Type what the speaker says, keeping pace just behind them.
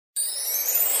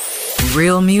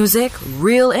Real music,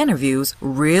 real interviews,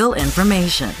 real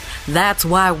information. That's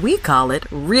why we call it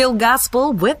Real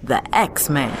Gospel with the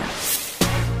X-Man.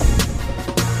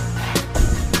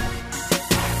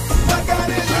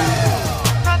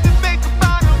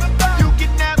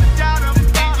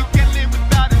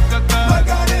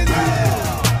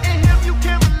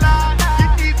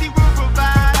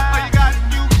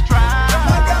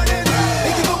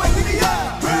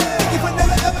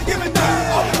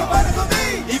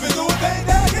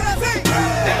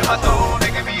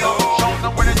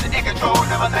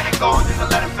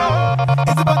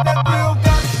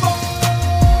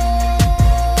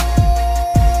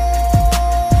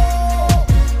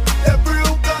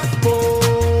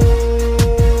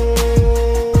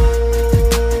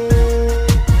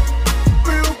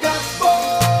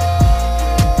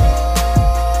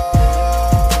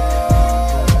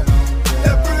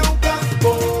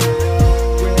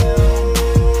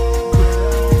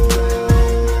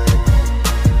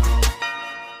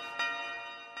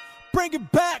 Bring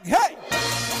it back, hey!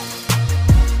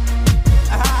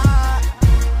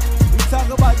 We talk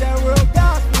about that real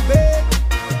gospel, baby.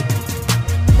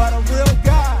 About a real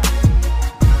God.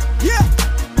 Yeah!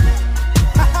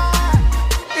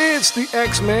 It's the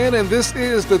X-Man, and this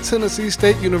is the Tennessee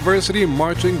State University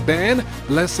Marching Band,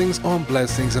 Blessings on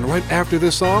Blessings. And right after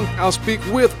this song, I'll speak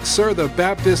with Sir the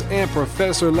Baptist and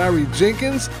Professor Larry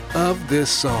Jenkins of this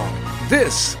song.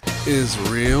 This is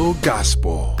Real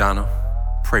Gospel. Donna,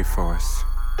 pray for us.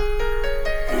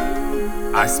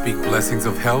 I speak blessings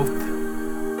of health,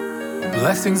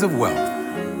 blessings of wealth,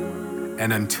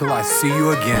 and until I see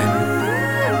you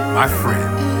again, my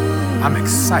friend, I'm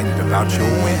excited about your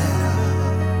win.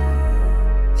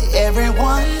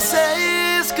 Everyone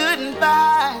says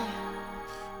goodbye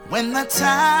when the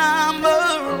time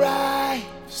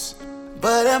arrives,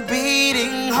 but a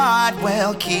beating heart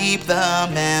will keep the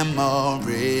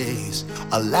memories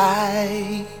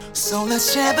alive. So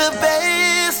let's share the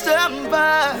best of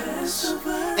us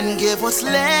and give what's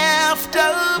left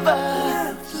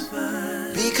over,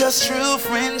 because true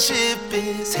friendship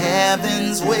is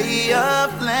heaven's way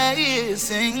of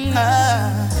blessing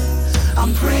us.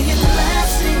 I'm praying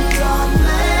blessings on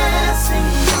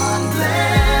blessings on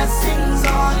blessings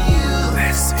on you.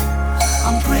 Blessing.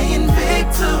 I'm praying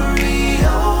victory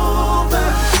over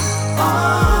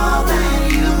all that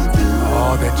you do.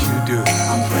 All that you do.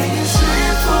 I'm praying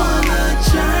strength for the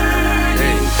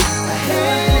journey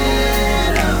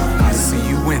ahead of me. I see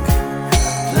you winning.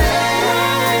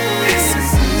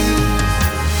 Blessings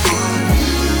on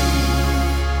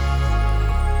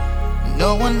you.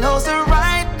 No one knows the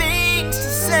right things to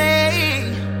say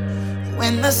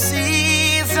when the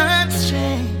seasons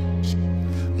change,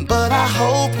 but I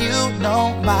hope you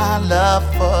know my love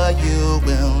for you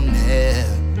will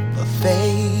never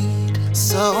fade.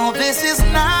 So this is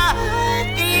not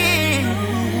the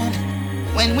end.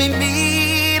 When we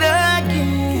meet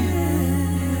again,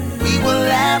 we will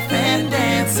laugh and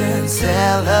dance and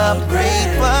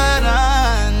celebrate. But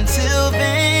until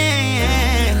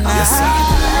then, yes, sir.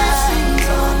 Blessings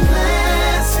on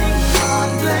blessings on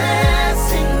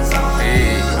blessings on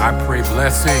Hey, you. I pray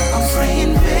blessings. I'm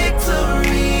praying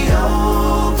victory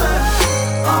over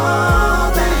all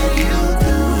that you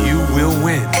do. You will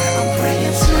win. I'm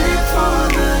praying strength for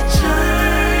the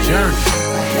journey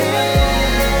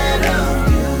ahead of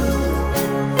you.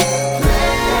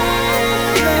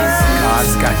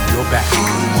 God's got your back.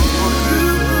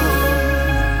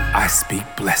 I speak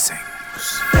blessings.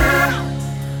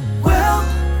 Well,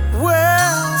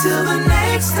 till the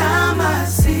next time I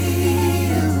see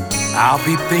you, I'll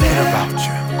be thinking about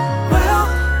you. well,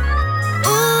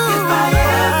 if I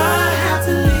ever have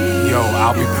to leave, Yo,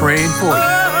 I'll be praying for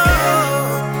you.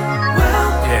 well,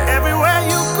 Yeah. everywhere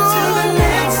you go, till the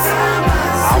next time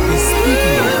I'll be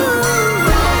speaking of you.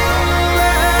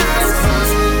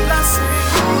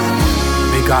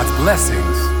 May God's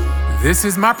blessings. This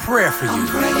is my prayer for you.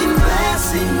 praying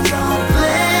blessings on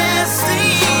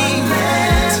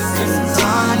blessings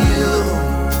on you.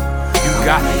 You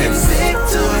got this.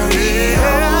 Victory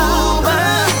over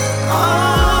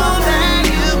all that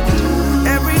you do.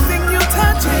 Everything you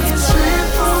touch is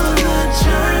strength for the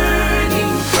journey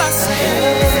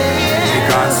ahead. May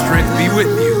God's strength be with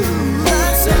you.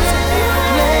 Blessings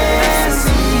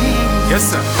Yes,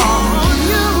 sir. on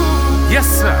you. Yes,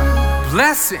 sir.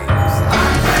 Blessings.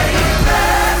 I'm praying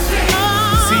blessings.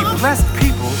 See, blessed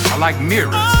people are like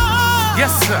mirrors.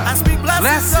 Yes, sir. I speak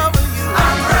blessings over you.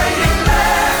 I'm praying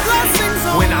blessings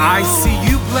on When I see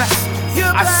you blessed,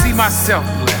 I see myself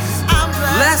blessed.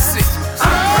 Blessings.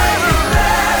 I'm praying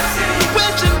blessings.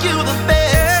 Wishing you the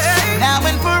best now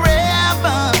and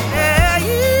forever.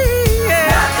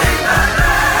 Nothing but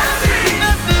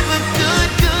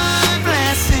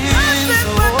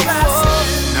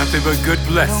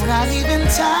blessings. No, not even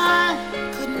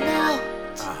time could melt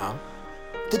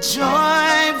the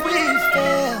joy we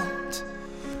felt.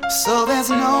 So there's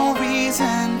no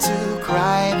reason to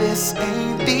cry. This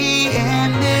ain't the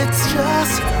end, it's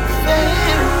just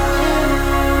farewell.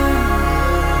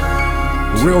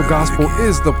 Real Gospel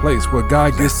is the place where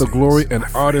God gets the glory and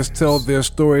artists tell their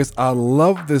stories. I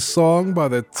love this song by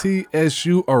the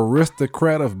TSU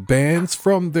Aristocrat of Bands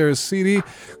from their CD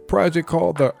project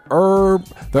called the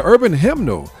Urban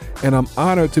Hymnal. And I'm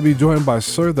honored to be joined by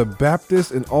Sir the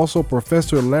Baptist and also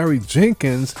Professor Larry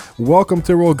Jenkins. Welcome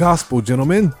to Real Gospel,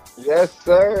 gentlemen. Yes,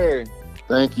 sir.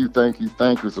 Thank you.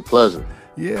 It's a pleasure.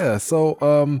 Yeah, so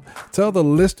tell the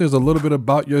listeners a little bit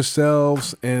about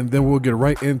yourselves, and then we'll get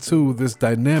right into this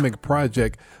dynamic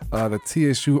project, the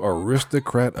TSU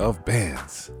Aristocrat of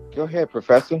Bands. Go ahead,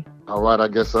 Professor. All right, I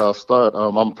guess I'll start.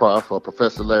 I'm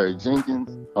Professor Larry Jenkins.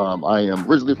 I am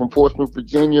originally from Portsmouth,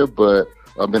 Virginia, but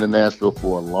I've been in Nashville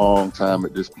for a long time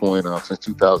at this point, since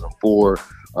 2004.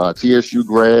 TSU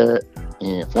grad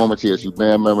and former TSU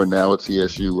band member, now a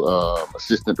TSU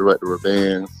assistant director of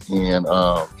bands, and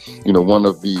one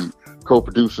of the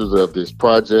co-producers of this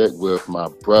project with my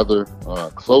brother,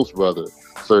 close brother,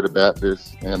 Sir the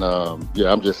Baptist. And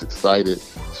I'm just excited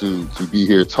to be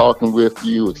here talking with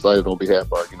you, excited on behalf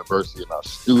of our university and our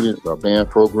students, our band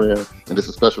program, and this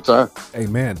is a special time.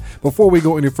 Amen. Before we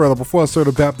go any further, before Sir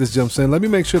the Baptist jumps in, let me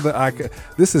make sure that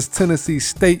this is Tennessee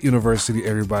State University,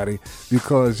 everybody,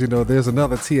 because, there's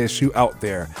another TSU out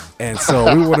there. And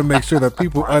so we want to make sure that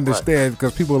people understand,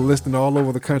 because people are listening all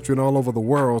over the country and all over the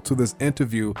world to this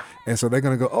interview. And so they're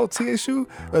going to go, oh, TSU?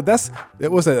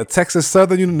 It was a Texas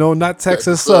Southern, not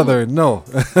Texas Southern, no.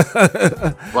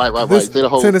 Right. This Say the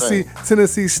whole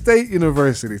Tennessee State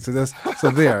University. So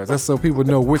that's so people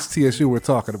know which TSU we're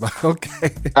talking about.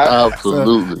 Okay.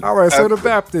 Absolutely. All right, so the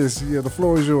Baptist, the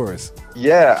floor is yours.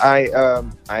 Yeah,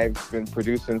 I've been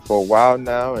producing for a while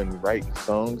now and writing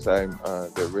songs. I'm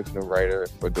the original writer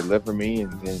for Deliver Me,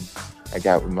 and then I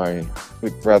got with my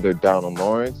big brother Donald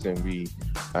Lawrence, and we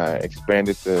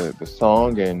expanded the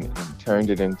song and turned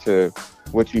it into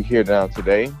what you hear now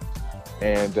today.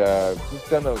 And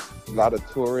just done a lot of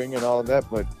touring and all of that.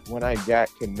 But when I got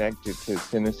connected to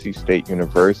Tennessee State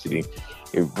University,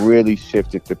 it really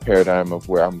shifted the paradigm of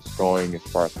where I was going as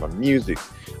far as my music.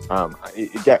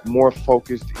 It got more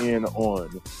focused in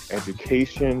on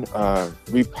education,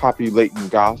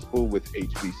 repopulating gospel with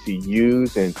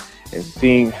HBCUs, and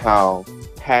seeing how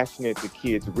passionate the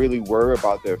kids really were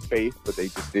about their faith, but they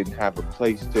just didn't have a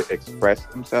place to express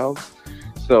themselves.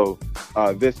 So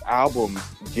this album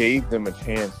gave them a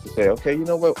chance to say, okay, you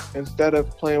know what, instead of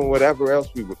playing whatever else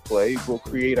we would play, we'll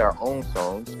create our own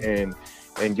songs and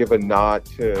give a nod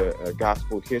to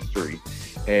gospel history.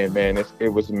 And man, it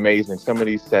was amazing. Some of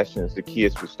these sessions, the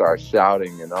kids would start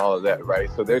shouting and all of that, right?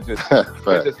 So they're just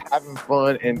having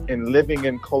fun and living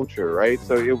in culture, right?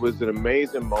 So it was an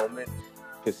amazing moment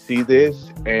to see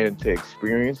this and to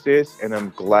experience this. And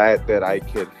I'm glad that I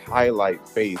could highlight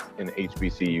faith in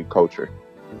HBCU culture.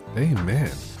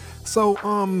 Amen. So,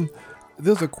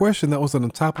 there's a question that was on the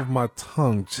top of my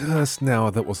tongue just now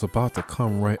that was about to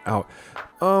come right out.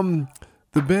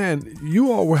 The band,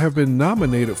 you all have been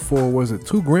nominated for, was it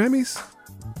 2 Grammys?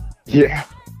 Yeah.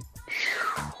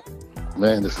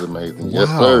 Man, this is amazing. Wow. Yes,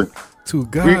 sir. To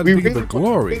God be the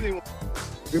glory.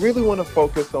 We really want to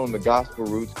focus on the Gospel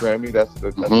Roots Grammy. That's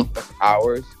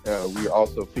ours. We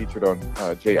also featured on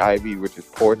J. Ivy, which is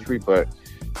poetry, but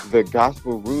the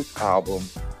Gospel Roots album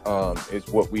is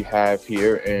what we have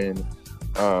here. And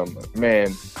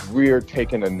man, we're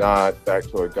taking a nod back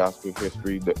to our gospel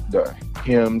history, the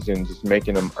hymns, and just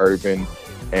making them urban.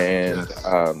 And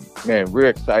man, we're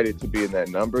excited to be in that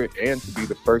number and to be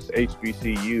the first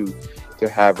HBCU to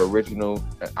have an original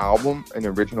album,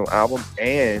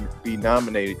 and be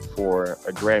nominated for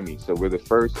a Grammy. So we're the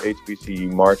first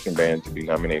HBCU marching band to be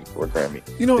nominated for a Grammy.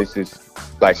 This is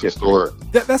like historic.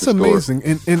 That's amazing,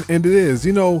 and it is.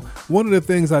 One of the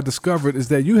things I discovered is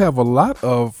that you have a lot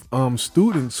of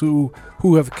students who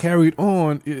have carried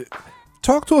on.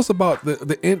 Talk to us about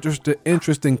the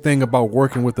interesting thing about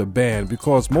working with a band,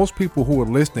 because most people who are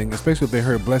listening, especially if they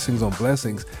heard Blessings on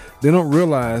Blessings, they don't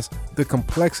realize the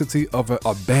complexity of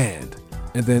a band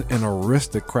and then an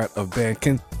aristocrat of band.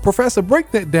 Can Professor break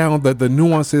that down, the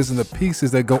nuances and the pieces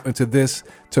that go into this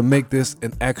to make this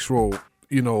an actual,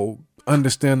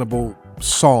 understandable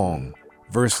song?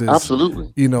 Versus,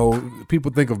 absolutely,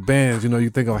 people think of bands, you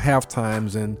think of half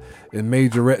times and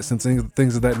majorettes and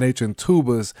things of that nature and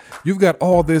tubas. You've got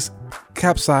all this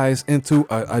capsized into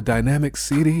a dynamic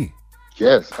CD.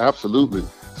 Yes, absolutely.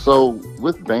 So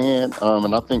with band,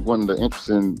 and I think one of the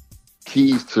interesting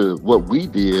keys to what we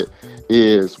did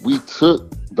is we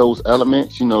took those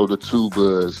elements, the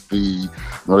tubas,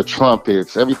 the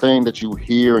trumpets, everything that you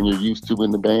hear and you're used to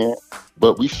in the band,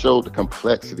 but we showed the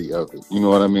complexity of it. You know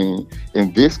what I mean?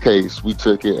 In this case, we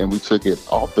took it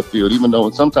off the field, even though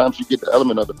sometimes you get the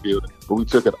element of the field, but we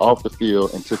took it off the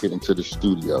field and took it into the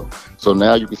studio. So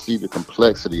now you can see the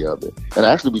complexity of it. And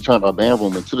actually, we turned our band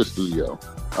room into the studio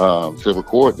to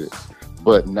record this.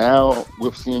 But now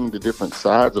with seeing the different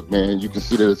sides of band, you can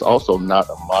see that it's also not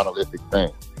a monolithic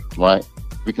thing, right?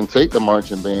 We can take the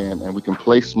marching band and we can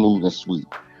play smooth and sweet.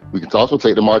 We can also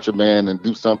take the marching band and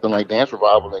do something like Dance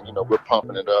Revival, and we're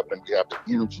pumping it up and we have the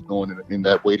energy going in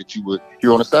that way that you would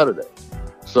hear on a Saturday.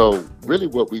 So really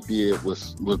what we did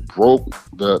was broke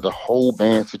the whole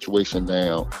band situation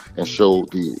down and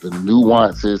showed the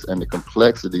nuances and the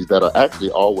complexities that are actually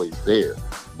always there,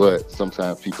 but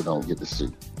sometimes people don't get to see.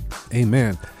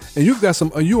 Amen. And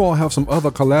you all have some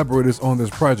other collaborators on this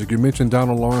project. You mentioned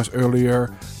Donald Lawrence earlier.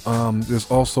 There's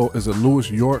also, is it Louis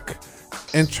York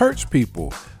and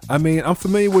Churchppl? I mean, I'm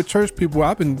familiar with Churchppl.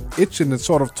 I've been itching to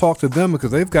sort of talk to them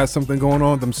because they've got something going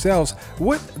on themselves.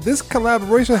 What, this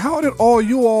collaboration, how did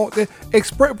you all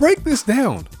break this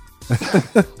down?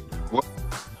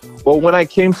 Well, when I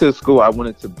came to the school, I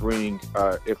wanted to bring,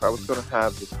 if I was going to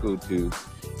have the school do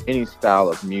any style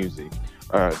of music,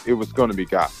 it was going to be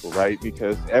gospel, right?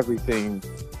 Because everything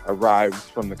arrives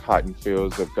from the cotton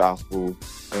fields of gospel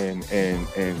and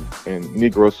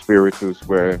Negro spirituals,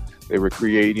 where they were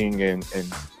creating and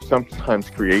sometimes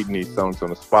creating these songs on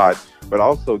the spot, but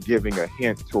also giving a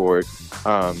hint toward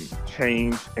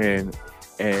change and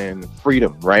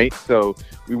freedom, right? So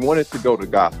we wanted to go to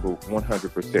gospel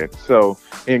 100%. So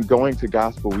in going to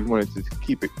gospel, we wanted to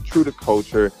keep it true to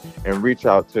culture and reach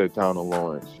out to Donald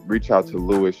Lawrence, reach out to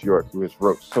Louis York, who has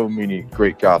wrote so many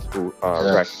great gospel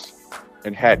records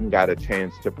and hadn't got a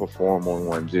chance to perform on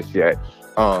one just yet.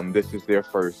 This is their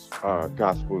first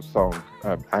gospel song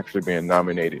actually being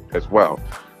nominated as well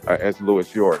as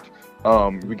Louis York.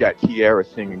 We got Kiara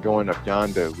singing Going Up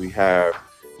Yonder. We have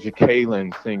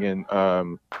Jenkins singing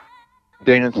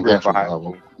Dance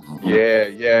Revival.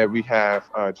 Yeah. We have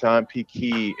John P.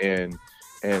 Key and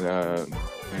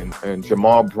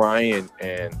Jamal Bryant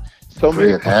and so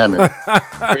many. Fred Hammond.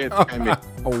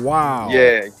 Oh, wow.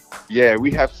 Yeah.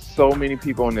 We have so many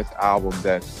people on this album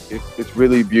that it's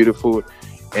really beautiful,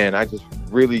 and I just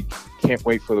really can't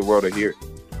wait for the world to hear it.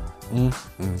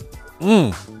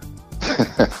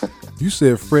 You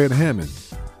said Fred Hammond.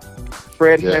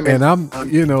 Hammond.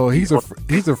 And he's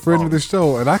a friend of the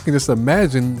show, and I can just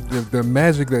imagine the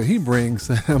magic that he brings.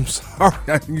 I'm sorry,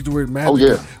 I use the word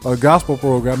magic. A gospel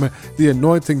program, the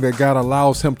anointing that God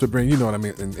allows him to bring. You know what I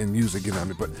mean in music. You know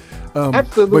what I mean. But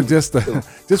absolutely. But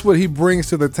just what he brings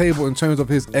to the table in terms of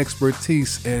his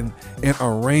expertise and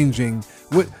arranging.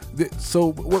 What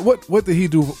did he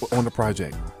do on the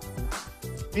project?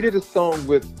 He did a song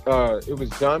with, it was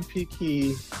John P.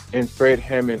 Key and Fred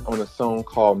Hammond on a song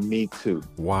called Me Too.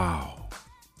 Wow.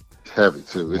 Heavy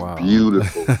too. It's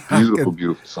beautiful,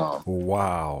 beautiful song.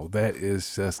 Wow. That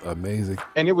is just amazing.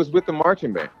 And it was with the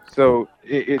marching band. So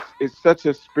it's such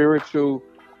a spiritual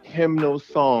hymnal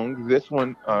song. This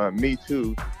one, Me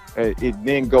Too, it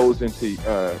then goes into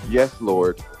Yes,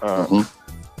 Lord,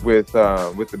 with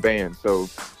the band. So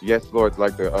Yes, Lord,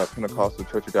 like the Pentecostal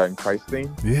Church of God in Christ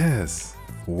theme. Yes.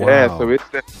 Wow. Yeah, so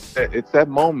it's that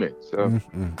moment. So,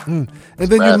 and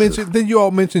then you all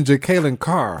mentioned Jekalyn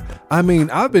Carr. I mean,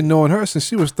 I've been knowing her since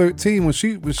she was 13 when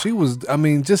she was. I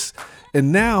mean,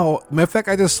 and now, matter of fact,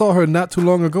 I just saw her not too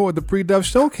long ago at the Pre-Dove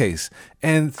Showcase,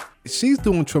 and she's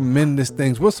doing tremendous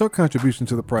things. What's her contribution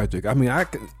to the project? I mean,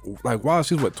 wow,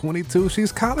 she's 22?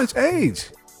 She's college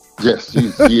age. Yes,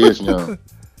 she is young,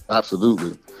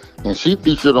 absolutely, and she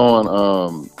featured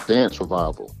on Dance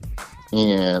Revival.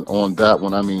 And on that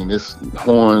one, I mean, it's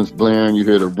horns blaring, you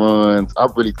hear the runs. I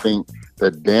really think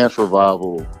that Dance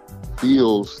Revival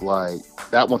feels like,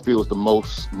 that one feels the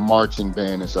most marching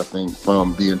bandish, I think,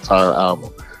 from the entire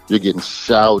album. You're getting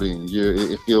shouting.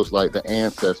 It feels like the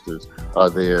ancestors are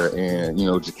there. And,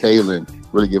 Jekalyn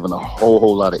really giving a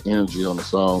whole lot of energy on the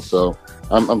song. So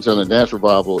I'm telling you, Dance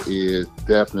Revival is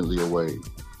definitely a wave.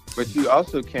 But you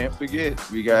also can't forget,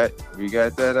 we got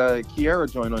that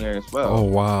Kiara joint on there as well. Oh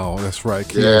wow, that's right,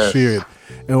 Kiara Sheard.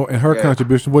 And her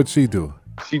contribution, what'd she do?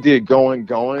 She did Going,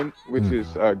 which is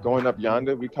Going Up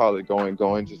Yonder. We call it Going,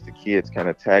 just the kids kind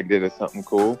of tagged it as something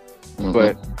cool. Mm-hmm.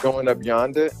 But Going Up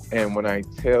Yonder, and when I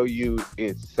tell you,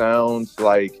 it sounds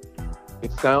like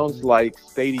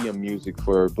stadium music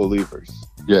for believers.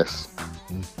 Yes.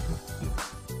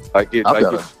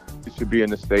 It should be in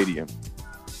the stadium.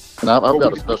 And I've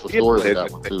got a special story with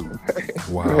that one too.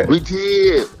 Wow. We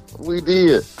did.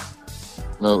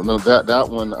 No, that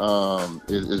one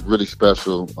is really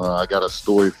special. I got a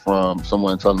story from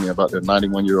someone telling me about their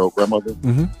 91-year-old grandmother,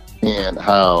 and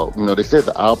how, they said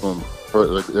the album,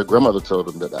 their grandmother told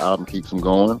them that the album keeps them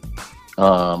going,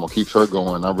 or keeps her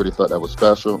going. I really thought that was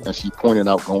special, and she pointed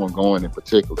out Going in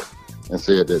particular, and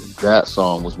said that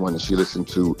song was one that she listened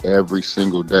to every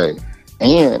single day.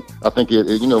 And I think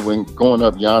when going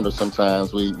up yonder,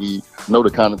 sometimes we know the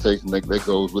connotation that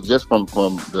goes with just from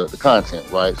the content,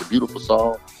 right? It's a beautiful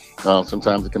song.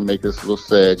 Sometimes it can make us a little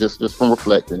sad just from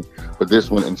reflecting, but this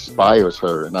one inspires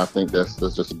her, and I think that's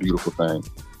just a beautiful thing.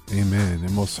 Amen.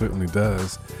 It most certainly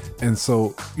does. And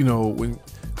so,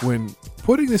 when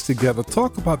putting this together,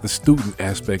 talk about the student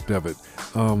aspect of it,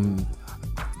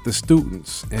 the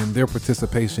students and their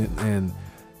participation and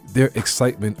their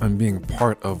excitement on being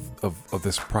part of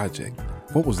this project.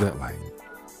 What was that like?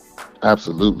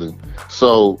 Absolutely.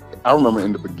 So I remember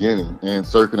in the beginning, and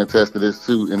Sir can attest to this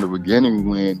too, in the beginning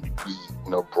when we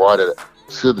brought it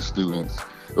to the students,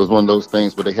 it was one of those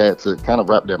things where they had to kind of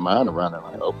wrap their mind around it,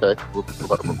 like, okay, we're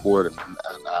about to record an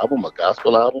album, a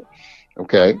gospel album,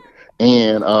 okay?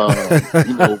 And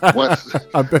once,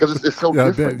 because it's so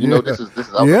different, this is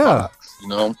out the box,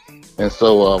 And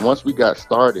so once we got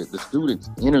started, the students'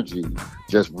 energy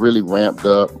just really ramped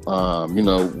up.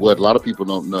 What a lot of people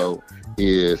don't know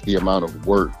is the amount of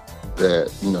work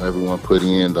that everyone put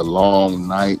in, the long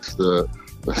nights, the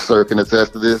Sir can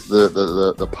attest to this,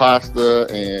 the pasta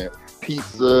and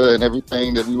pizza and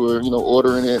everything that we were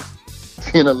ordering at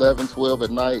 10, 11, 12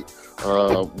 at night,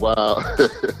 while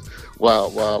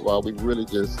we really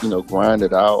just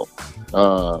grinded out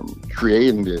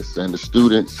creating this. And the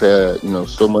students had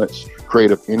so much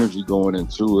creative energy going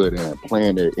into it and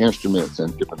playing their instruments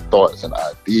and different thoughts and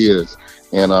ideas,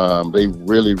 and they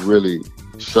really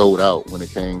showed out when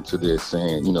it came to this.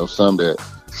 And some that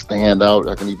stand out,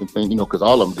 I can even think because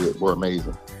all of them were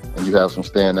amazing. And you have some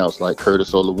standouts like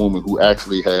Curtis Olawumi, who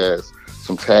actually has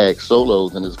some tag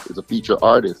solos and is a feature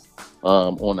artist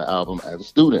on the album as a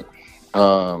student.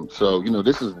 So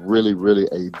this is really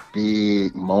a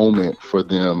big moment for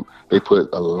them. They put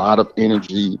a lot of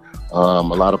energy, a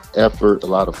lot of effort, a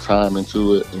lot of time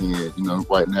into it, and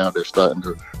right now they're starting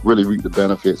to really reap the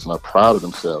benefits and are proud of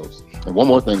themselves. And one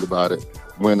more thing about it,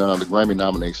 when the Grammy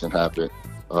nomination happened,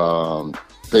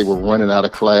 they were running out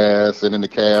of class and in the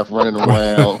caf running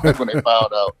around when they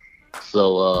found out.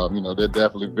 So they're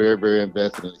definitely very, very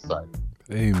invested and excited.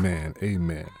 Amen.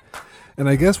 And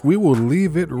I guess we will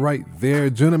leave it right there.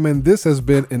 Gentlemen, this has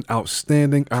been an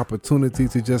outstanding opportunity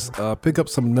to just pick up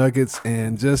some nuggets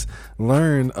and just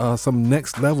learn some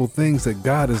next level things that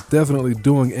God is definitely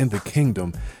doing in the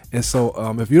kingdom. And so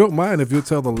if you don't mind, if you'll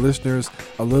tell the listeners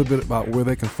a little bit about where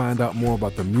they can find out more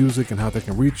about the music and how they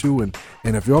can reach you. And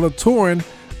if y'all are touring,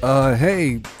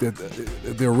 hey,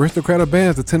 the Aristocrat of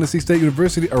Bands, the Tennessee State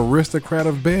University Aristocrat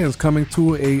of Bands coming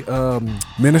to a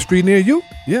ministry near you.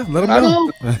 Yeah, let them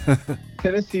know.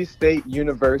 Tennessee State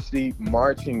University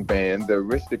Marching Band, the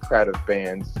Aristocrat of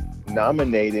Bands,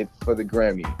 nominated for the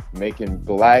Grammy, making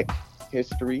Black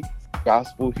history,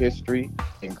 gospel history,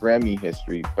 and Grammy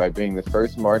history by being the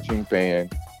first marching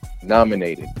band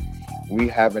nominated. We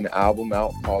have an album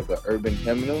out called the Urban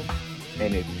Hymnal,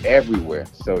 and it's everywhere.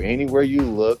 So anywhere you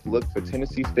look for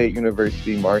Tennessee State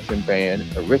University Marching Band,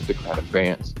 Aristocrat of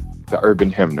Bands, the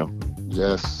Urban Hymnal.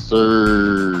 Yes,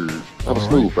 sir. That was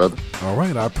smooth, brother. All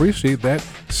right, I appreciate that.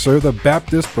 Sir the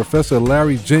Baptist, Professor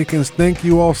Larry Jenkins, thank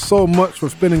you all so much for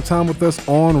spending time with us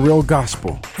on Real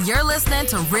Gospel. You're listening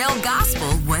to Real Gospel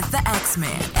with the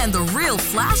X-Men, and the Real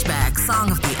Flashback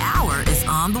Song of the Hour is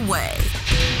on the way.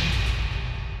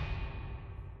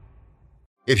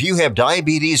 If you have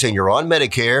diabetes and you're on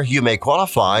Medicare, you may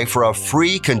qualify for a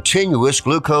free continuous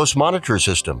glucose monitor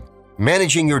system.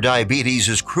 Managing your diabetes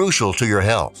is crucial to your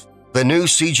health. The new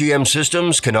CGM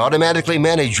systems can automatically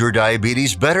manage your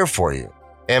diabetes better for you.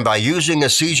 And by using a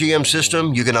CGM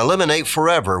system, you can eliminate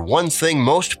forever one thing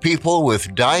most people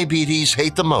with diabetes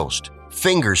hate the most: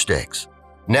 finger sticks.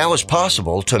 Now it's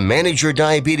possible to manage your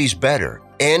diabetes better,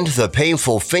 end the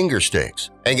painful finger sticks,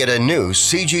 and get a new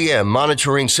CGM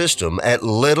monitoring system at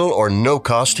little or no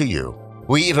cost to you.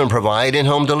 We even provide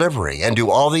in-home delivery and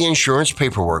do all the insurance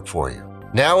paperwork for you.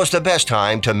 Now is the best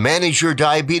time to manage your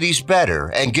diabetes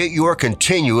better and get your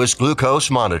continuous glucose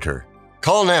monitor.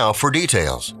 Call now for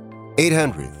details.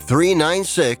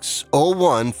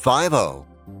 800-396-0150.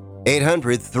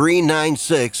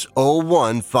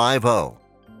 800-396-0150.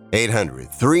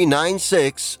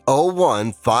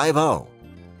 800-396-0150.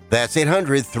 That's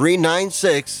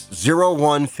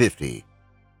 800-396-0150.